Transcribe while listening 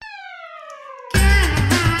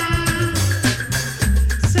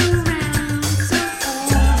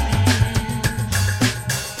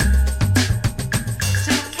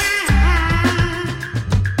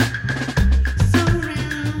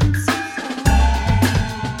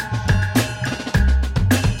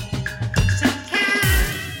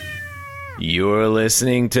You're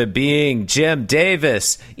listening to Being Jim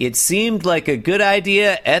Davis. It seemed like a good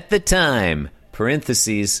idea at the time.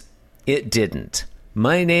 Parentheses, it didn't.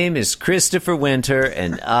 My name is Christopher Winter,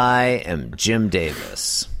 and I am Jim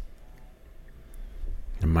Davis.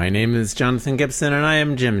 My name is Jonathan Gibson, and I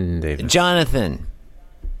am Jim Davis. Jonathan,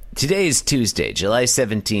 today is Tuesday, July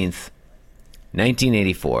 17th,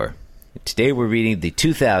 1984. Today we're reading the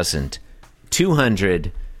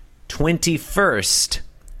 2,221st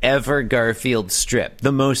ever Garfield strip,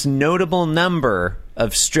 the most notable number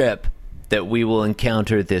of strip that we will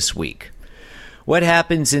encounter this week. What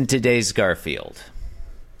happens in today's Garfield?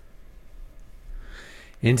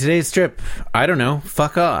 In today's strip, I don't know,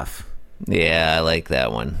 fuck off. Yeah, I like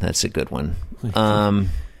that one. That's a good one. Panel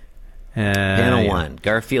 1.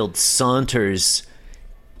 Garfield saunters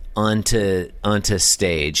onto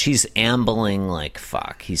stage. He's ambling like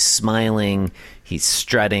fuck. He's smiling. He's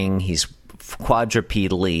strutting. He's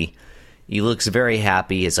quadrupedally. He looks very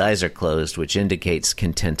happy. His eyes are closed, which indicates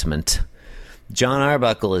contentment. John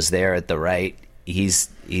Arbuckle is there at the right. He's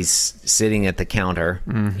sitting at the counter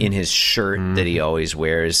in his shirt that he always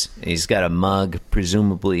wears. He's got a mug,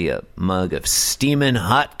 presumably a mug of steaming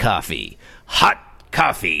hot coffee. Hot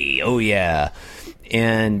coffee, oh yeah.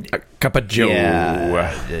 And a cup of joe.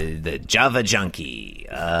 Yeah, the Java junkie.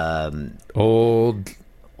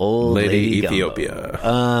 Old lady Ethiopia.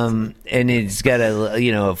 Gumbo. And he's got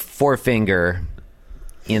a forefinger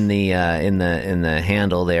in the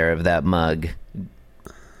handle there of that mug,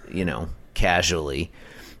 casually.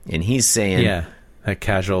 And he's saying, yeah, a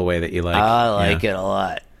casual way that you like. I like it a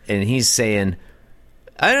lot. And he's saying,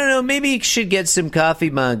 I don't know, maybe you should get some coffee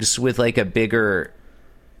mugs with like a bigger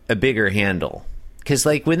handle. Because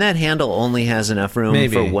like when that handle only has enough room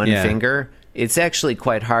for one finger, it's actually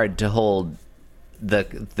quite hard to hold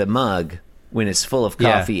the mug when it's full of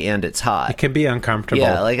coffee and it's hot. It can be uncomfortable.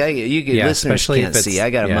 Yeah, like listeners can't see. I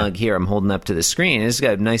got a mug here. I'm holding up to the screen. It's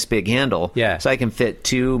got a nice big handle. Yeah. So I can fit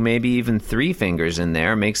 2, maybe even 3 fingers in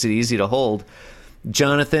there. Makes it easy to hold.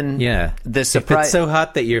 Jonathan, the surprise. If it's so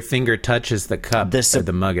hot that your finger touches the cup or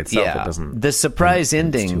the mug itself, it doesn't. The surprise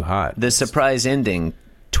ending. It's too hot. The surprise ending,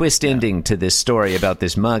 twist ending to this story about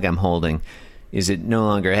this mug I'm holding is it no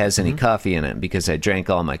longer has any coffee in it because I drank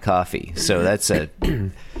all my coffee. So that's a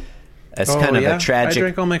kind of a tragic. I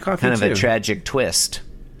drank all my coffee kind too. of a tragic twist.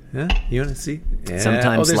 Yeah, you want to see? Yeah.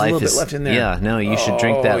 Sometimes there's life a little is bit left in there. Yeah, no, you should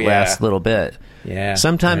drink that last little bit. Yeah.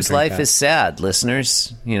 Sometimes life is sad,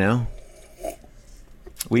 listeners.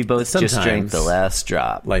 We both just drank the last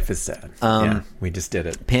drop. Life is sad. We just did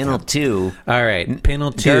it. Panel 2. All right,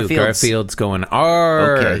 panel 2. Garfield's going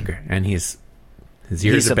arg, and his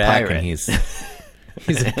ears are back, pirate. and he's a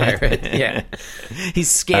pirate. Yeah, he's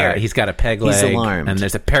scared. He's got a peg leg, he's alarmed, and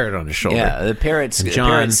there's a parrot on his shoulder. Yeah, the parrot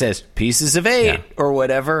says "pieces of 8" or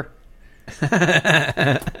whatever.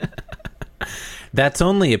 That's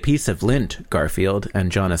only a piece of lint, Garfield,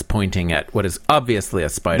 and John is pointing at what is obviously a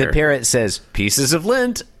spider. The parrot says, "Pieces of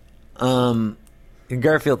lint."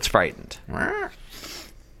 Garfield's frightened.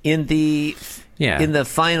 In the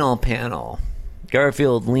final panel,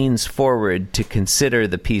 Garfield leans forward to consider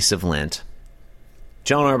the piece of lint.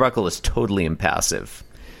 John Arbuckle is totally impassive.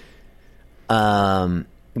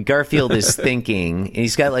 Garfield is thinking.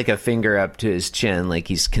 He's got like a finger up to his chin, like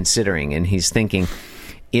he's considering, and he's thinking,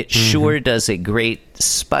 it sure does a great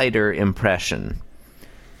spider impression.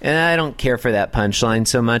 And I don't care for that punchline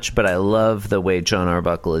so much, but I love the way John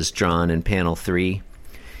Arbuckle is drawn in panel 3.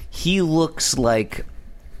 He looks like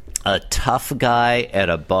a tough guy at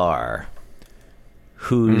a bar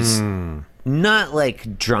who's not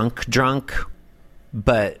like drunk,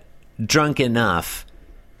 but drunk enough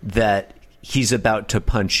that he's about to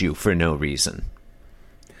punch you for no reason.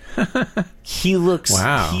 He looks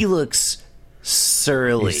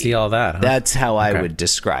surly. You see all that, huh? That's how I would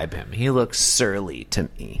describe him. He looks surly to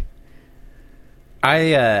me.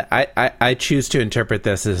 I choose to interpret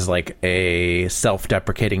this as like a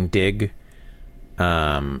self-deprecating dig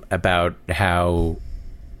about how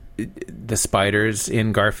the spiders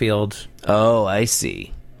in Garfield. Oh, I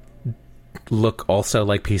see. Look also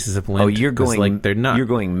like pieces of lint. Oh, you're going like they're not. You're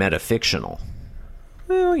going metafictional.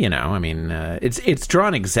 Well, I mean, it's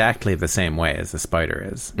drawn exactly the same way as the spider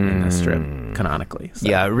is in the strip, canonically. So.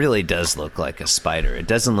 Yeah, it really does look like a spider. It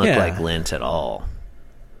doesn't look like lint at all.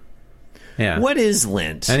 Yeah. What is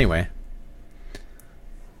lint? Anyway.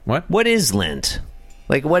 What is lint?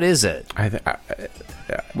 Like, what is it?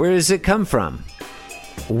 Where does it come from?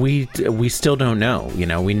 We still don't know.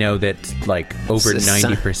 We know that like over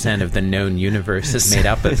 90% of the known universe is made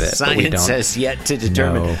up of it. Science has yet to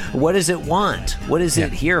determine what does it want. What is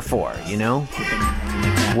it here for?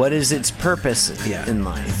 What is its purpose in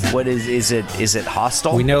life? What is it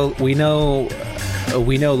hostile? We know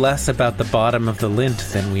less about the bottom of the lint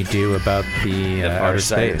than we do about the outer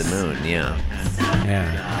side space. of the moon. Yeah.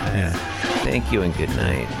 Thank you and good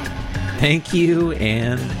night. Thank you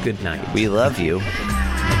and good night. We love you.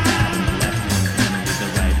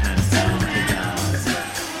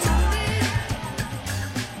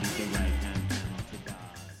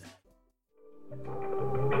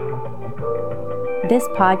 This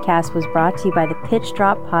podcast was brought to you by the Pitch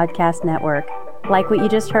Drop Podcast Network. Like what you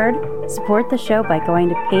just heard? Support the show by going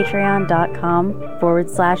to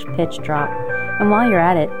patreon.com/pitchdrop. And while you're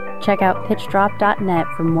at it, check out pitchdrop.net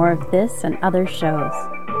for more of this and other shows.